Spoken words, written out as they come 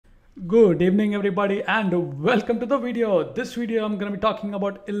Good evening everybody and welcome to the video. This video I'm going to be talking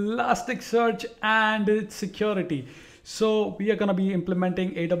about Elasticsearch and its security. So we are going to be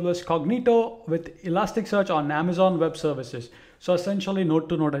implementing AWS Cognito with Elasticsearch on Amazon Web Services. So essentially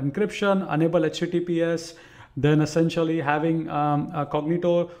node-to-node encryption, enable HTTPS, then essentially having a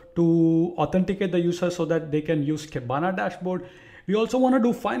Cognito to authenticate the user so that they can use KIbana dashboard. We also want to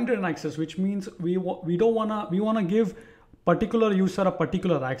do fine-grained access, which means we want to give particular user a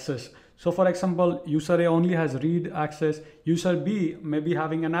particular access. So for example, user A only has read access, user B may be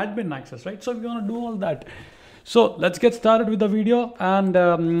having an admin access, right? So we want to do all that. So let's get started with the video.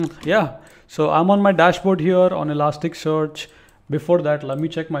 And yeah, so I'm on my dashboard here on Elasticsearch. Before that, let me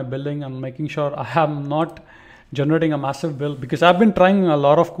check my billing and making sure I am not generating a massive bill, because I've been trying a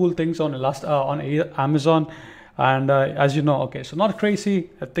lot of cool things on Amazon, and as you know, okay, so not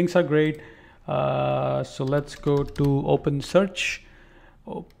crazy, things are great. So let's go to open search.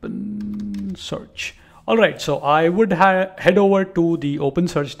 All right, so I would head over to the open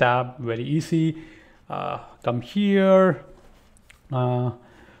search tab. Very easy. Come here.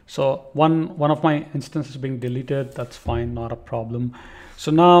 So one of my instances being deleted. That's fine, not a problem. So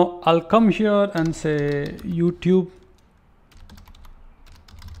now I'll come here and say YouTube.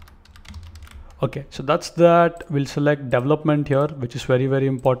 Okay, so that's that. We'll select development here, which is very, very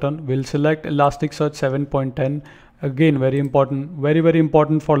important. We'll select Elasticsearch 7.10. Again, very important, very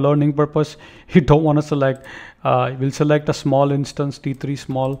important for learning purpose. You don't want to select, we'll select a small instance, T3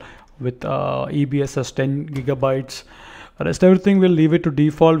 small with EBSS 10 gigabytes. Rest everything, we'll leave it to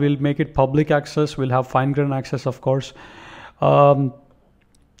default. We'll make it public access. We'll have fine-grained access, of course.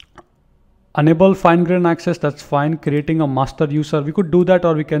 Enable fine-grained access, that's fine. Creating a master user, we could do that,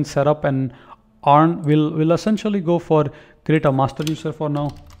 or we can set up an we'll essentially go for create a master user for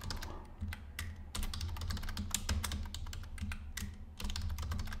now.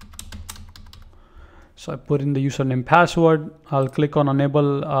 So I put in the username, password. I'll click on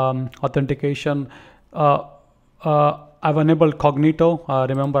enable authentication. I've enabled Cognito.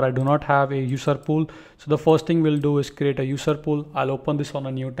 Remember, I do not have a user pool. So the first thing we'll do is create a user pool. I'll open this on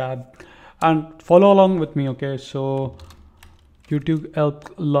a new tab and follow along with me. Okay, so YouTube help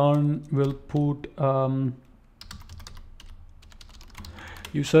learn will put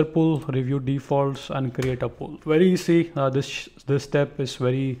user pool, review defaults, and create a pool. Very easy. This step is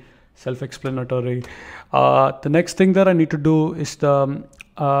very self-explanatory. The next thing that I need to do is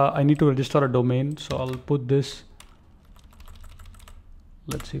I need to register a domain. So I'll put this.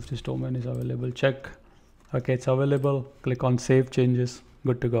 Let's see if this domain is available. Check. Okay, it's available. Click on save changes.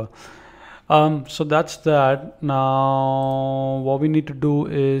 Good to go. So that's that. Now what we need to do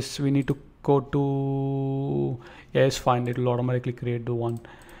is we need to go to, yeah, it's fine, it will automatically create the one.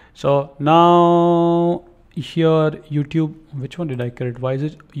 So now here YouTube, which one did I create? Why is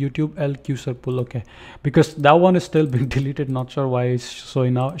it YouTube elk user pool? Okay, because that one is still being deleted, not sure why it's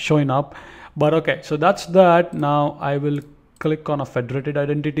showing up, but okay, so that's that. Now I will click on a federated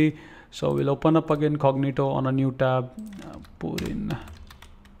identity. So we'll open up again Cognito on a new tab, put in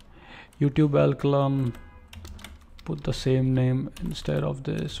YouTube Alkalam, put the same name. Instead of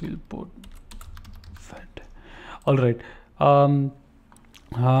this, we'll put fed. All right,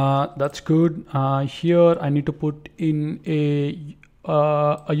 that's good. Here I need to put in a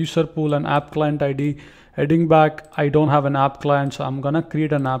user pool and app client ID. Heading back, I don't have an app client, so I'm gonna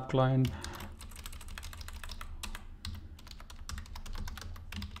create an app client.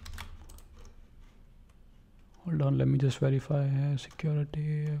 Hold on, let me just verify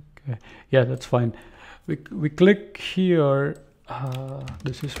security. Okay, yeah, that's fine. We click here.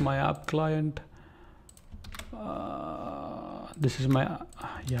 This is my app client. This is my,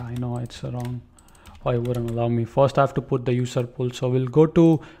 yeah, I know it's wrong. Oh, it wouldn't allow me. First I have to put the user pool. So we'll go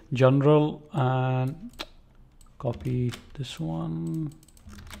to general and copy this one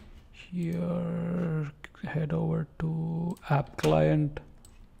here, head over to app client,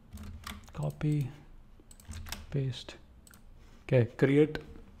 copy, paste. Okay, create.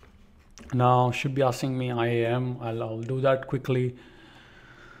 Now should be asking me IAM. I'll do that quickly.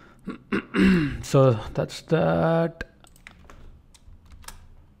 So that's that.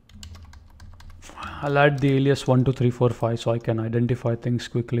 I'll add the alias 12345 so I can identify things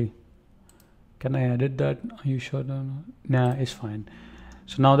quickly. Can I edit that? Are you sure? Nah, it's fine.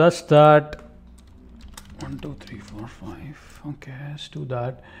 So now that's that. 12345. Okay, let's do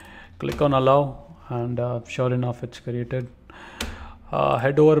that. Click on allow, and sure enough, it's created.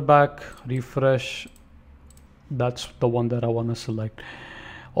 Head over back, refresh. That's the one that I want to select.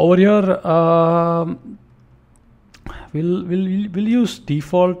 Over here, we'll use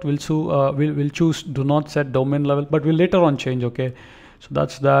default. We'll choose do not set domain level, but we'll later on change. Okay, so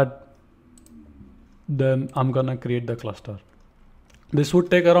that's that. then I'm gonna create the cluster. This would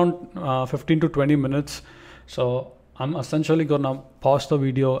take around 15 to 20 minutes. So I'm essentially gonna pause the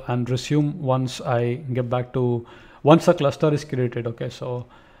video and resume once I get back to, once the cluster is created. Okay, so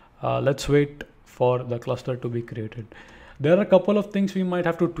let's wait for the cluster to be created. There are a couple of things we might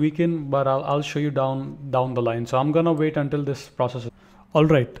have to tweak in, but I'll show you down the line. So I'm gonna wait until this process. All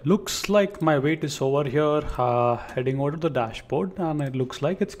right, looks like my wait is over here, heading over to the dashboard, and it looks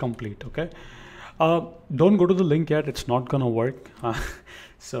like it's complete. Okay, don't go to the link yet, it's not gonna work.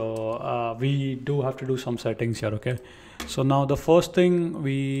 So we do have to do some settings here. Okay, so now the first thing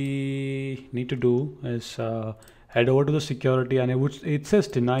we need to do is head over to the security, and it says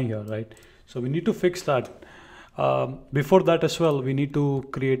deny here, right? So we need to fix that. Before that as well, we need to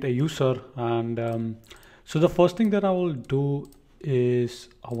create a user, and so the first thing that I will do is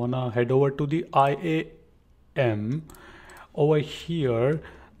I wanna head over to the IAM over here.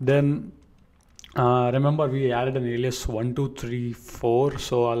 Then remember we added an alias 1234,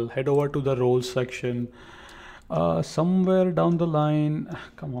 so I'll head over to the roles section somewhere down the line.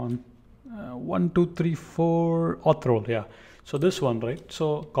 Come on, 1234 auth role, yeah. So this one, right?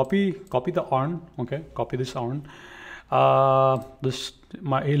 So copy the ARN. Okay, copy this ARN.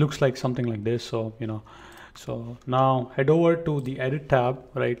 It looks like something like this. So so now head over to the edit tab.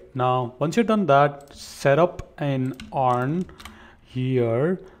 Right now, once you've done that, set up an ARN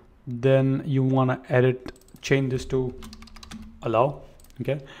here. Then you wanna change this to allow.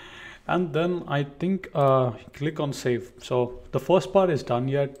 Okay, and then I think click on save. So the first part is done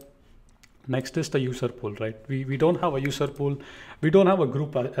yet. Next is the user pool, right? We don't have a user pool. We don't have a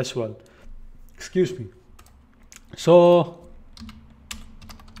group as well. Excuse me. So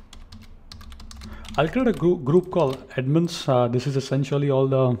I'll create a group called admins. This is essentially all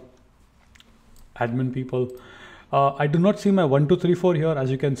the admin people. I do not see my 1234 here, as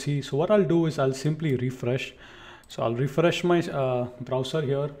you can see. So what I'll do is I'll simply refresh. So I'll refresh my browser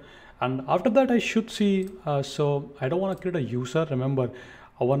here. And after that, I should see, so I don't want to create a user. Remember,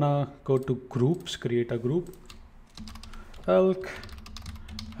 I wanna go to groups, create a group, elk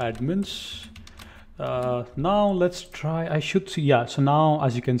admins. Now let's try, I should see, yeah. So now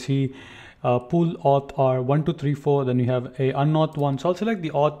as you can see, pool auth are 1234, then you have a unauth one. So I'll select the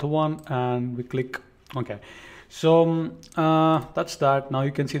auth one and we click, okay. So that's that. Now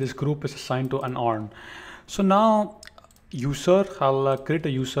you can see this group is assigned to an ARN. So now user, I'll create a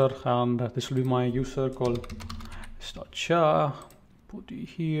user, and this will be my user called /cha. Put it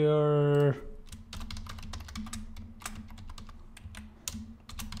here.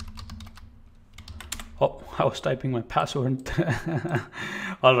 Oh, I was typing my password.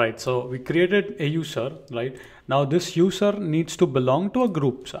 All right, so we created a user, right? Now this user needs to belong to a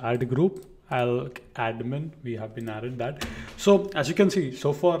group. So add group, admin, we have been added that. So as you can see,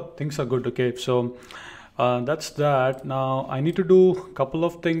 so far things are good. Okay, so that's that. Now I need to do a couple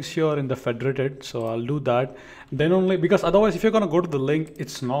of things here in the federated, so I'll do that. Then only, because otherwise if you're going to go to the link,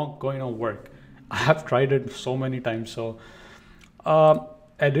 it's not going to work. I have tried it so many times. So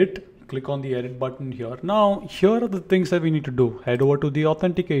edit, click on the edit button here. Now here are the things that we need to do. Head over to the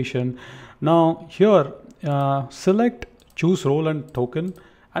authentication. Now here select choose role and token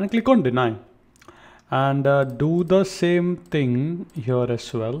and click on deny, and do the same thing here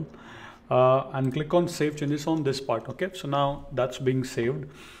as well. And click on save changes on this part. Okay, so now that's being saved.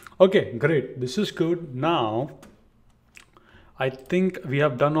 Okay, great, this is good. Now I think we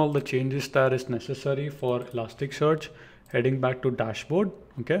have done all the changes that is necessary for Elasticsearch. Heading back to dashboard,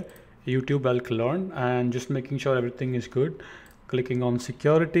 okay, YouTube elk learn, and just making sure everything is good. Clicking on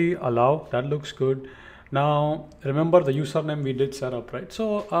security, allow, that looks good. Now remember the username we did set up, right?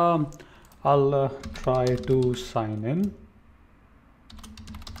 So I'll try to sign in.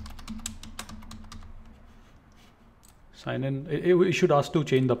 Sign in. It should ask to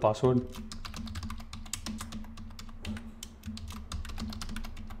change the password.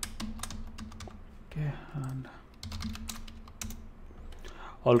 Okay, and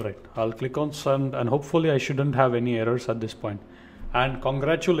all right, I'll click on send, and hopefully I shouldn't have any errors at this point. And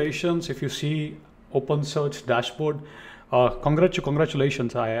congratulations, if you see OpenSearch dashboard,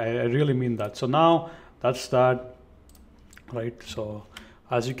 congratulations, I really mean that. So now that's that, right? So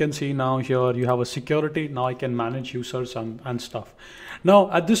as you can see now here, you have a security. Now I can manage users and stuff. Now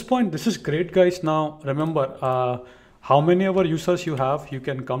at this point, this is great, guys. Now remember, how many ever users you have, you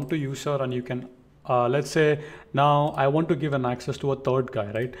can come to user and you can, let's say now I want to give an access to a third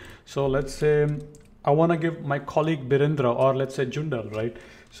guy, right? So let's say I want to give my colleague Birendra, or let's say Jundal, right?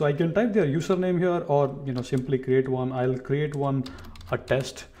 So I can type their username here, or simply create one. I'll create one, a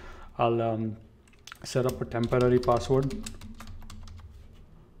test. I'll set up a temporary password.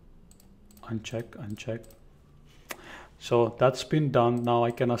 uncheck. So that's been done. Now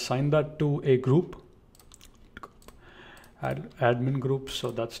I can assign that to a group, admin group.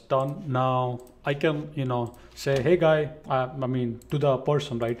 So that's done. Now I can, say, hey guy, I mean to the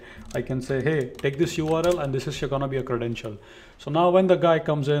person, right? I can say, hey, take this URL and this is gonna be a credential. So now when the guy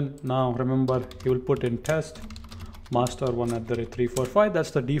comes in, now remember he will put in test master 1@345.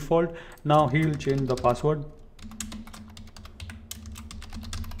 That's the default. Now he will change the password.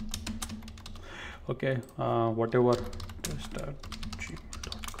 Okay, whatever,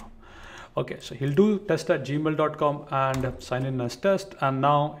 test@gmail.com. Okay, so he'll do test@gmail.com and sign in as test, and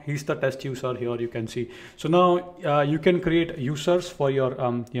now he's the test user here, you can see. So now you can create users for your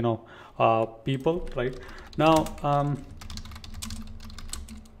people, right? Now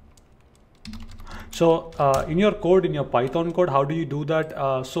so in your code, in your Python code, how do you do that?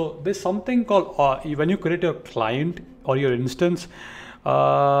 So there's something called when you create your client or your instance,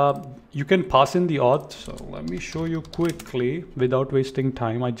 you can pass in the auth. So let me show you quickly without wasting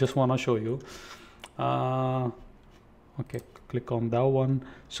time. I just want to show you. Okay, click on that one.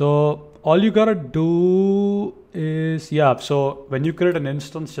 So all you gotta do is, so when you create an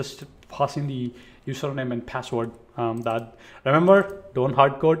instance, just pass in the username and password. That, remember, don't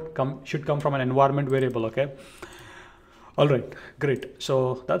hard code, should come from an environment variable. Okay, all right, great.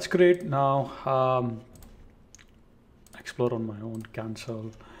 So that's great. Now explore on my own,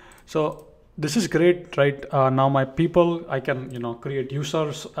 cancel. So this is great, right? Now my people, I can create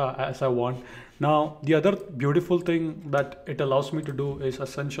users as I want. Now the other beautiful thing that it allows me to do is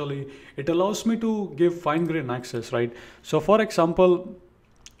essentially it allows me to give fine-grained access, right? So for example,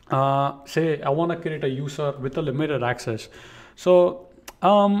 say I want to create a user with a limited access. So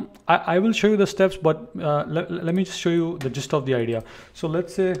I will show you the steps, but let me just show you the gist of the idea. So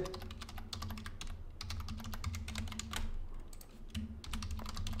let's say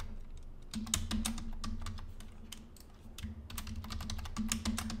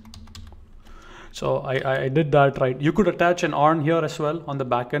so I did that, right? You could attach an ARN here as well on the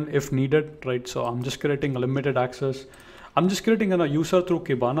backend if needed, right? So I'm just creating a limited access. I'm just creating a user through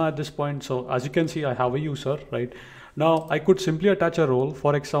Kibana at this point. So as you can see, I have a user, right? Now I could simply attach a role.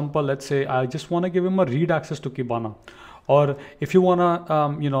 For example, let's say I just want to give him a read access to Kibana. Or if you want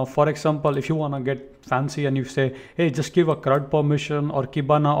to, for example, if you want to get fancy and you say, hey, just give a CRUD permission or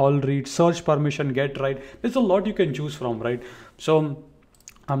Kibana all read, search permission, get, right? There's a lot you can choose from, right? So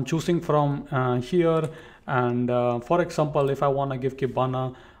I'm choosing from here. And for example, if I want to give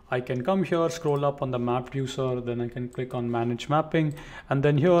Kibana, I can come here, scroll up on the mapped user, then I can click on manage mapping. And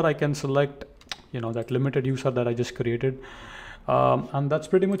then here I can select, that limited user that I just created. And that's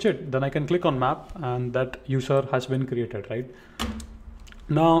pretty much it. Then I can click on map and that user has been created, right?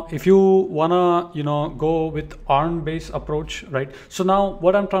 Now, if you wanna, go with ARN based approach, right? So now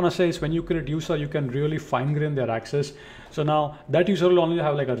what I'm trying to say is when you create user, you can really fine grain their access. So now that user will only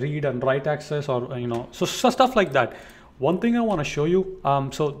have like a read and write access or, so stuff like that. One thing I want to show you,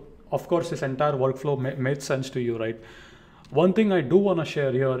 so of course this entire workflow made sense to you, right? One thing I do want to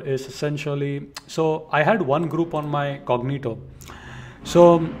share here is essentially, so I had one group on my Cognito.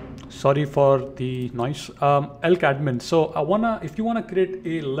 So sorry for the noise, elk admin. So if you wanna create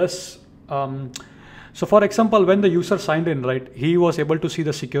a less, so for example, when the user signed in, right, he was able to see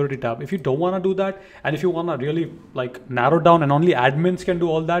the security tab. If you don't want to do that, and if you want to really like narrow down and only admins can do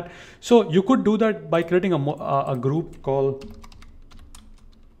all that, so you could do that by creating a group called.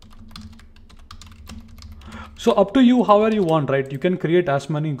 So up to you, however you want, right? You can create as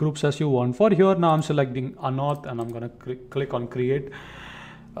many groups as you want. For here now, I'm selecting unorth and I'm gonna click on create.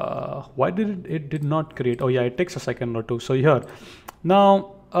 Why did it did not create? Oh yeah, it takes a second or two. So here,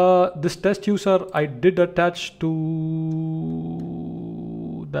 now this test user I did attach to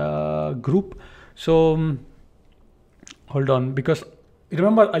the group. So hold on, because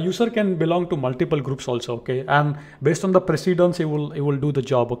remember a user can belong to multiple groups also, okay? And based on the precedence, it will do the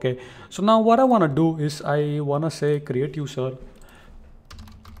job, okay? So now what I want to do is I want to say create user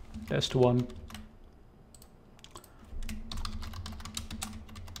test1.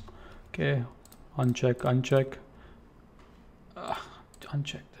 Okay, uncheck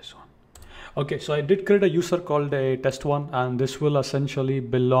this one. Okay, so I did create a user called a test1, and this will essentially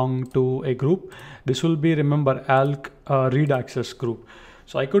belong to a group. This will be, remember, ALK read access group.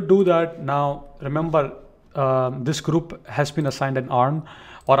 So I could do that. Now remember, this group has been assigned an ARN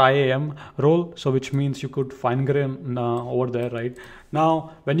or IAM role, so which means you could fine grain over there, right?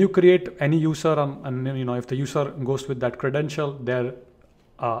 Now when you create any user and if the user goes with that credential, their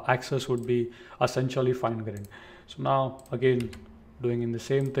access would be essentially fine grained. So now again doing in the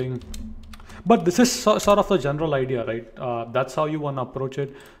same thing, but this is sort of the general idea, right? That's how you want to approach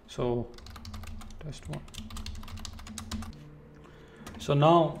it. So test one. So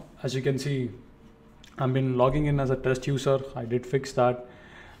now, as you can see, I've been logging in as a test user. I did fix that.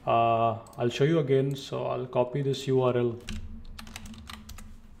 I'll show you again. So I'll copy this URL.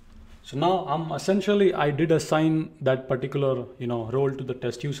 So now I did assign that particular role to the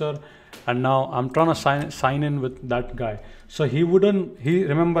test user, and now I'm trying to sign in with that guy. So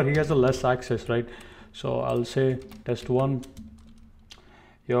remember he has a less access, right? So I'll say test one.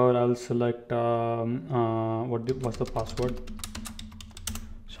 Here I'll select what's the password.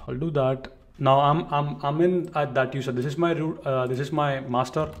 So I'll do that. Now I'm in at that user. This is my root. This is my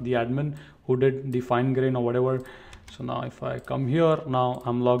master, the admin who did the fine grain or whatever. So now if I come here, now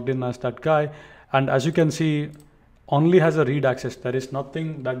I'm logged in as that guy, and as you can see, only has a read access. There is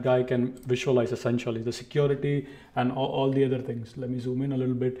nothing that guy can visualize, essentially the security and all the other things. Let me zoom in a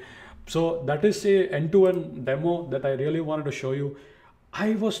little bit. So that is a end-to-end demo that I really wanted to show you.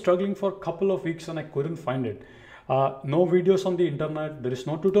 I was struggling for a couple of weeks and I couldn't find it. No videos on the internet. There is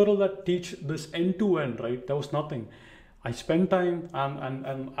no tutorial that teach this end-to-end, right? There was nothing. I spent time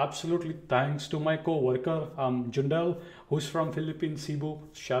and absolutely thanks to my co-worker Jundel, who's from Philippines, Cebu.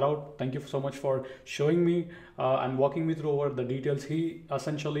 Shout out, thank you so much for showing me and walking me through over the details. He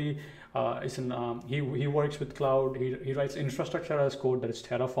essentially he works with cloud. He writes infrastructure as code, that is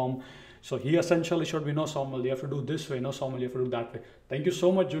Terraform. So he essentially showed me, no Samuel, you have to do this way, no Samuel, you have to do that way. Thank you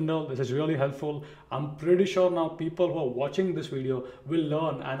so much, Jundal. This is really helpful. I'm pretty sure now people who are watching this video will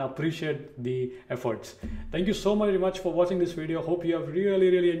learn and appreciate the efforts. Thank you so very much for watching this video. Hope you have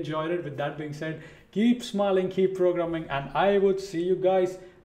really enjoyed it. With that being said, keep smiling, keep programming, and I would see you guys